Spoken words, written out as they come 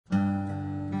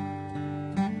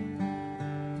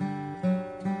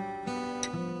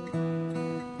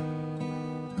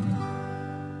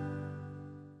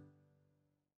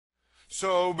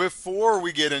So before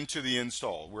we get into the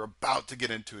install, we're about to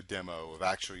get into a demo of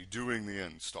actually doing the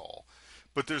install.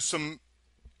 But there's some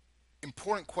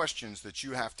important questions that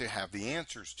you have to have the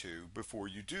answers to before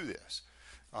you do this.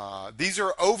 These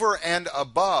are over and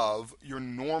above your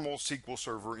normal SQL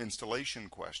Server installation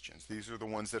questions. These are the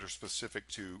ones that are specific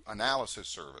to analysis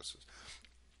services.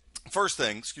 First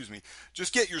thing,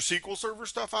 just get your SQL Server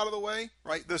stuff out of the way,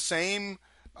 right? The same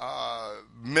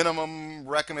minimum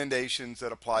recommendations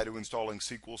that apply to installing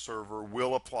SQL Server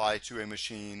will apply to a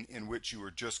machine in which you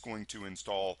are just going to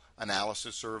install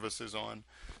analysis services on.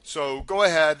 So go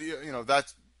ahead,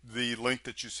 that's the link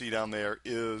that you see down there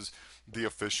is the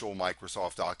official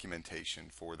Microsoft documentation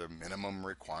for the minimum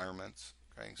requirements.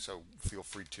 Okay, so feel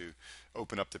free to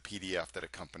open up the PDF that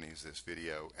accompanies this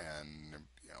video and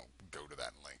go to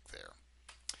that link there.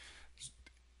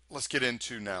 Let's get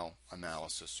into now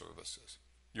analysis services.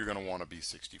 You're going to want to be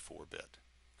 64-bit.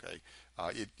 Okay,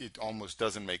 it almost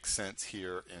doesn't make sense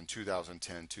here in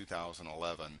 2010,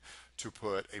 2011 to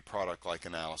put a product like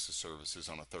analysis services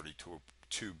on a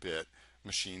 32-bit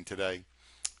machine today.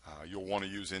 You'll want to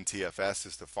use NTFS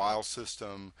as the file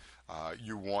system.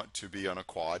 You want to be on a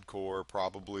quad core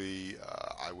probably.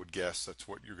 I would guess that's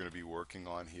what you're going to be working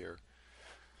on here.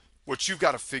 What you've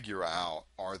got to figure out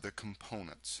are the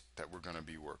components that we're going to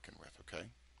be working with. Okay,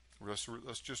 let's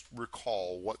just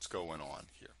recall what's going on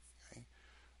here. Okay?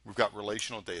 We've got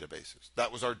relational databases.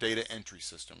 That was our data entry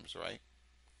systems, right?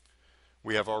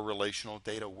 We have our relational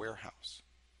data warehouse.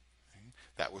 Okay?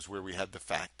 That was where we had the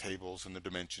fact tables and the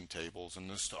dimension tables and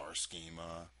the star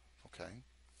schema. Okay,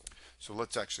 so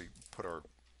let's actually put our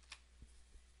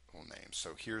little names.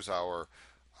 So here's our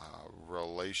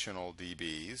relational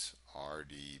DBs,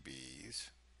 RDBs,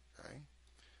 okay,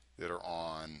 that are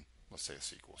on, let's say, a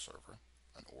SQL server,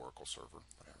 an Oracle server,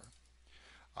 whatever.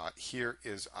 Here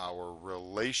is our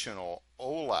relational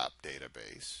OLAP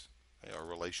database, okay, our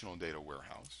relational data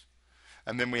warehouse.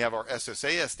 And then we have our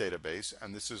SSAS database,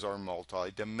 and this is our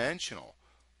multi-dimensional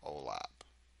OLAP.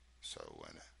 So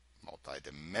a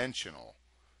multi-dimensional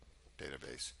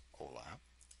database OLAP.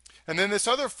 And then this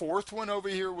other fourth one over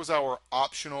here was our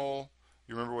optional.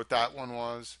 You remember what that one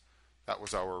was? That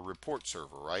was our report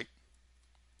server, right?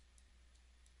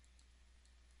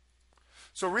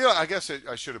 So really, I guess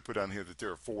I should have put down here that there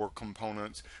are 4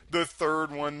 components. The fourth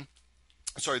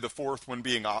one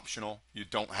being optional. You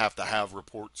don't have to have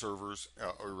report servers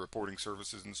or reporting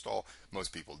services installed.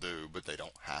 Most people do, but they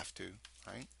don't have to,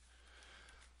 right?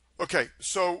 Okay,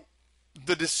 so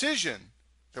the decision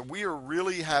that we are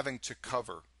really having to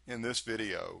cover in this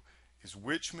video is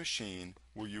which machine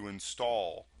will you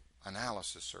install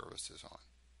analysis services on.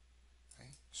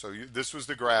 Okay? So this was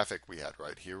the graphic we had,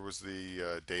 right? Here was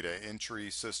the data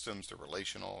entry systems, the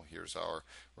relational. Here's our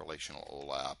relational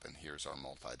OLAP, and here's our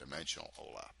multidimensional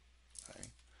OLAP. Okay?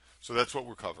 So that's what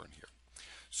we're covering here.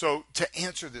 So to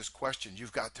answer this question,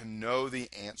 you've got to know the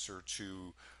answer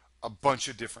to a bunch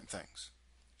of different things.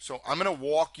 So I'm going to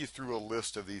walk you through a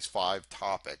list of these 5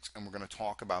 topics, and we're going to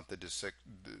talk about the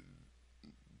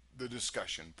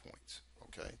discussion points.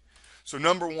 Okay. So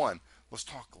number 1, let's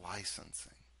talk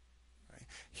licensing. Right?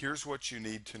 Here's what you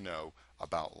need to know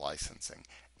about licensing.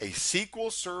 A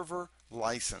SQL Server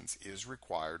license is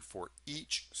required for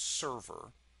each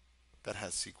server that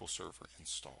has SQL Server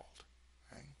installed.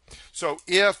 Okay? So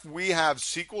if we have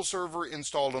SQL Server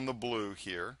installed on the blue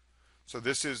here, so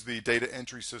this is the data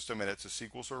entry system, and it's a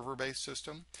SQL Server based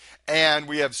system. And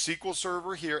we have SQL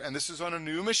Server here, and this is on a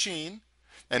new machine,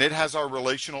 and it has our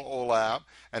relational OLAP.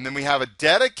 And then we have a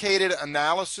dedicated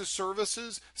analysis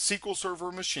services SQL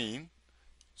Server machine,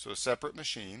 so a separate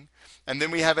machine. And then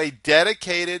we have a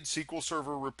dedicated SQL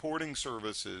Server reporting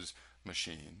services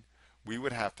machine. We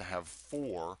would have to have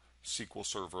 4 SQL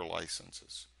Server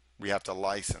licenses. We have to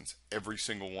license every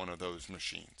single one of those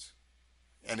machines.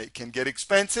 And it can get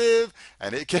expensive,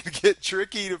 and it can get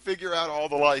tricky to figure out all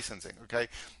the licensing, okay?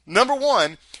 Number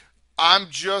 1, I'm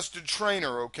just a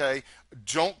trainer, okay?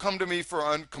 Don't come to me for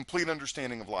complete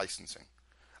understanding of licensing.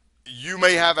 You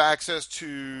may have access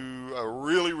to a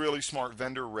really, really smart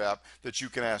vendor rep that you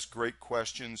can ask great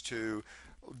questions to.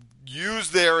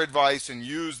 Use their advice and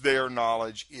use their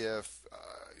knowledge if,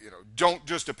 don't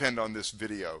just depend on this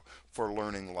video for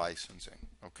learning licensing,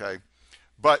 okay?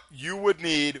 But you would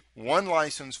need 1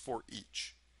 license for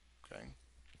each. Okay,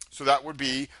 so that would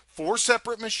be 4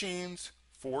 separate machines,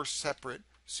 4 separate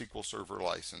SQL Server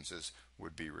licenses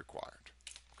would be required.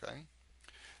 Okay,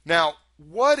 now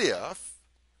what if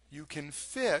you can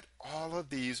fit all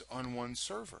of these on 1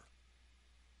 server?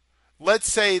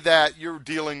 Let's say that you're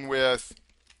dealing with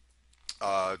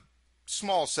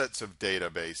small sets of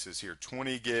databases here,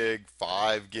 20 gig,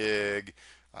 5 gig,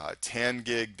 10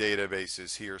 gig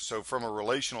databases here. So from a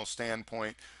relational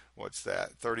standpoint, what's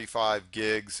that? 35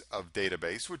 gigs of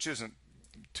database, which isn't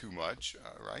too much,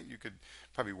 right? You could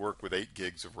probably work with 8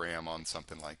 gigs of RAM on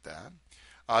something like that.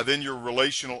 Then your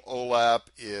relational OLAP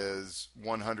is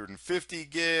 150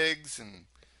 gigs, and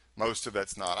most of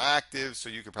that's not active, so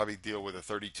you could probably deal with a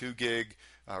 32 gig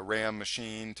RAM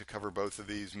machine to cover both of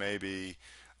these maybe.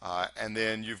 And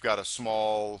then you've got a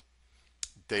small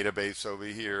database over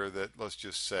here that, let's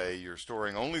just say, you're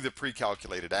storing only the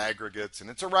pre-calculated aggregates, and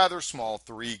it's a rather small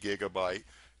 3 gigabyte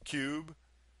cube.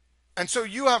 And so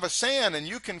you have a SAN, and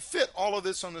you can fit all of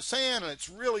this on the SAN, and it's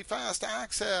really fast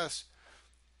access.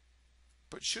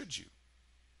 But should you?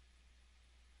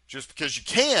 Just because you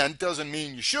can doesn't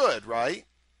mean you should, right?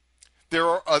 There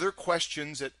are other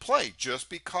questions at play. Just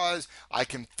because I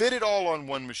can fit it all on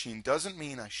one machine doesn't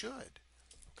mean I should.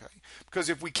 Okay? Because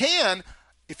if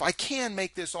I can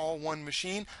make this all one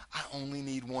machine, I only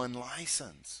need one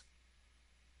license.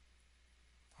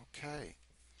 Okay.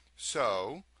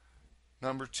 So,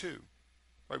 number 2.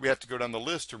 Right, we have to go down the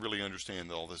list to really understand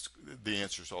all this, the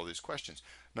answers to all these questions.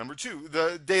 Number 2,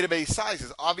 the database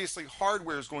sizes. Obviously,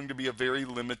 hardware is going to be a very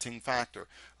limiting factor.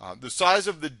 The size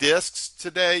of the disks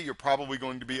today, you're probably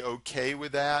going to be okay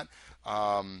with that.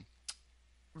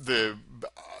 The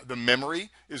memory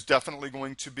is definitely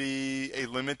going to be a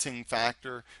limiting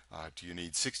factor. Do you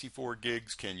need 64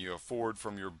 gigs? Can you afford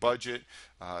from your budget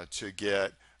to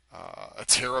get a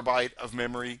terabyte of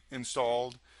memory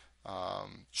installed?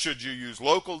 Should you use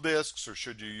local disks, or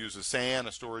should you use a SAN,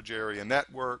 a storage area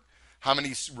network? How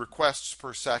many requests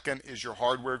per second is your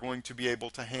hardware going to be able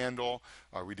to handle?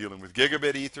 Are we dealing with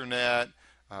gigabit Ethernet,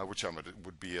 which I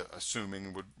would be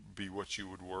assuming would be what you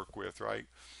would work with, right?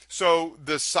 So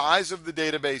the size of the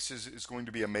database is going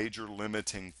to be a major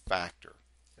limiting factor.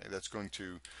 Okay? That's going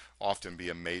to often be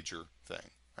a major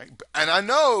thing. Right? And I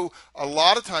know a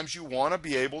lot of times you want to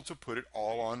be able to put it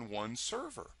all on one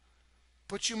server,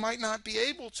 but you might not be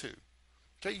able to.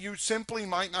 Okay, you simply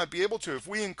might not be able to. If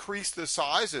we increase the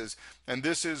sizes, and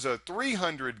this is a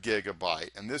 300 gigabyte,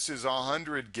 and this is a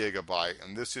 100 gigabyte,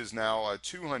 and this is now a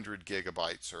 200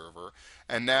 gigabyte server,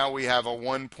 and now we have a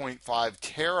 1.5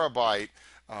 terabyte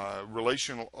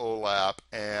relational OLAP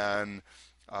and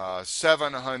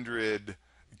 700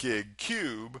 gig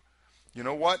cube, you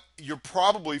know what? You're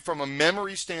probably, from a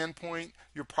memory standpoint,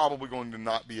 you're probably going to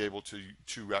not be able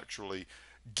to actually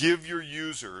give your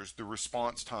users the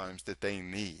response times that they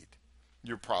need.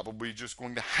 You're probably just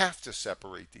going to have to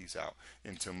separate these out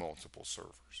into multiple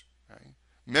servers. Okay?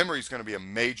 Memory is going to be a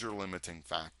major limiting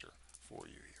factor for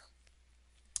you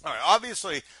here. All right,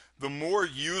 obviously, the more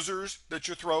users that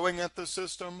you're throwing at the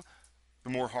system,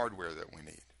 the more hardware that we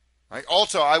need. Right?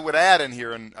 Also, I would add in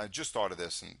here, and I just thought of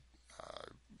this, and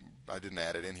I didn't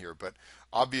add it in here, but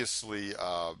obviously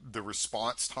the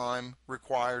response time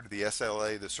required, the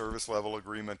SLA, the service level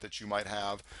agreement that you might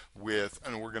have with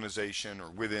an organization or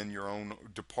within your own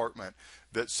department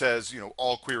that says,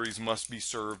 all queries must be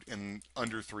served in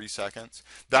under 3 seconds.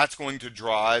 That's going to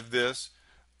drive this.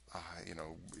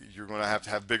 You're going to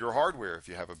have bigger hardware if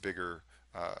you have a bigger,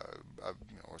 a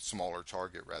smaller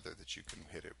target rather that you can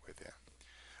hit it within.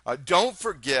 Don't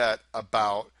forget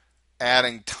about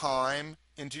adding time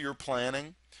into your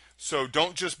planning. So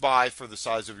don't just buy for the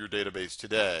size of your database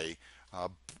today.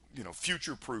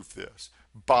 Future-proof this.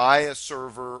 Buy a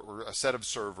server or a set of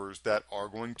servers that are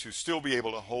going to still be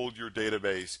able to hold your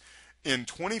database in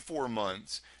 24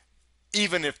 months,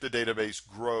 even if the database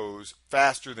grows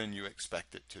faster than you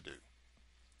expect it to do.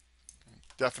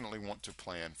 Definitely want to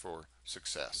plan for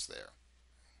success there.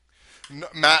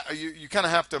 You kind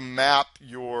of have to map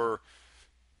your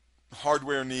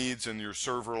hardware needs and your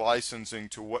server licensing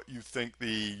to what you think the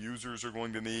users are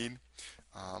going to need.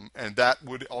 And that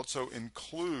would also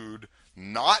include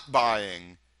not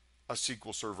buying a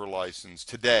SQL Server license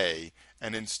today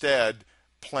and instead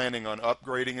planning on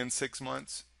upgrading in 6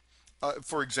 months.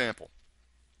 For example,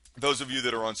 those of you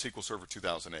that are on SQL Server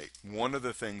 2008, one of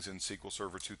the things in SQL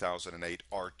Server 2008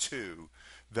 R2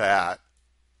 that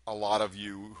a lot of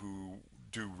you who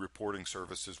do reporting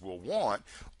services will want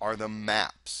are the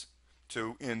maps.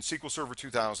 So in SQL Server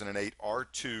 2008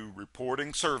 R2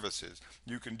 reporting services,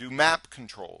 you can do map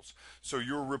controls. So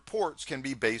your reports can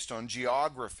be based on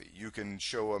geography. You can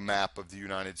show a map of the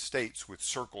United States with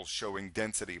circles showing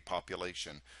density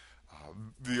population.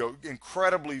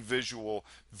 Incredibly visual,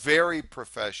 very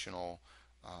professional.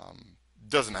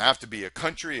 Doesn't have to be a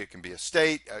country, it can be a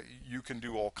state. You can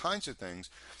do all kinds of things.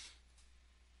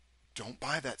 Don't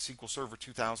buy that SQL Server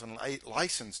 2008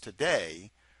 license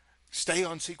today. Stay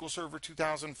on SQL Server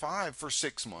 2005 for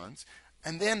 6 months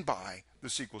and then buy the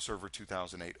SQL Server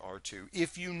 2008 R2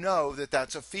 if you know that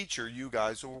that's a feature you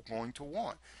guys are going to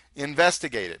want.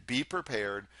 Investigate it. Be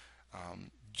prepared.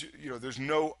 There's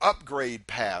no upgrade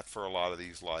path for a lot of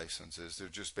these licenses. They're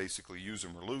just basically use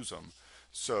them or lose them.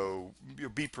 So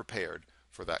be prepared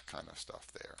for that kind of stuff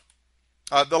there.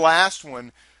 The last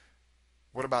one,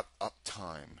 what about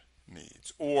uptime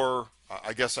needs? Or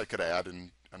I guess I could add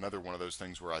in another one of those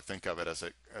things where I think of it as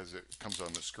it comes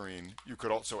on the screen. You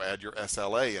could also add your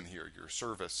SLA in here, your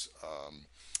service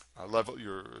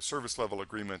level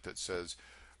agreement that says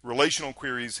relational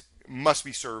queries must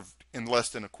be served in less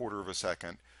than a quarter of a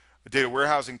second. Data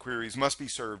warehousing queries must be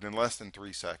served in less than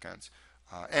 3 seconds.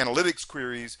 Analytics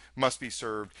queries must be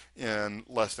served in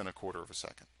less than a quarter of a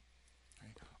second.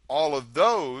 All of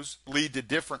those lead to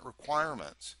different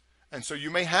requirements. And so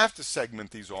you may have to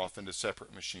segment these off into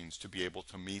separate machines to be able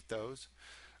to meet those.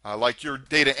 Like your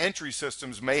data entry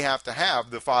systems may have to have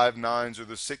the 5 nines or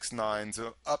the 6 nines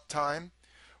of uptime,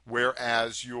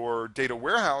 whereas your data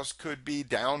warehouse could be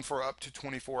down for up to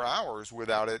 24 hours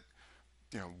without it,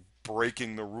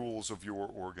 breaking the rules of your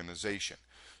organization.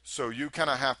 So you kind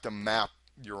of have to map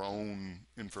your own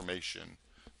information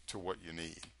to what you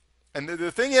need. And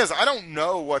the thing is, I don't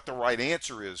know what the right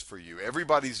answer is for you.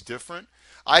 Everybody's different.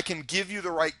 I can give you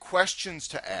the right questions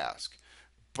to ask,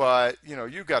 but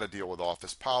you've got to deal with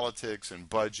office politics and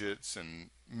budgets and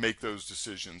make those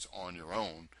decisions on your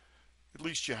own. At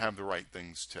least you have the right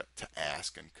things to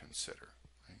ask and consider.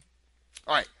 Right?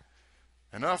 All right,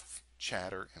 enough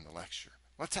chatter in the lecture.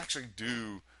 Let's actually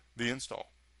do the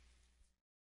install.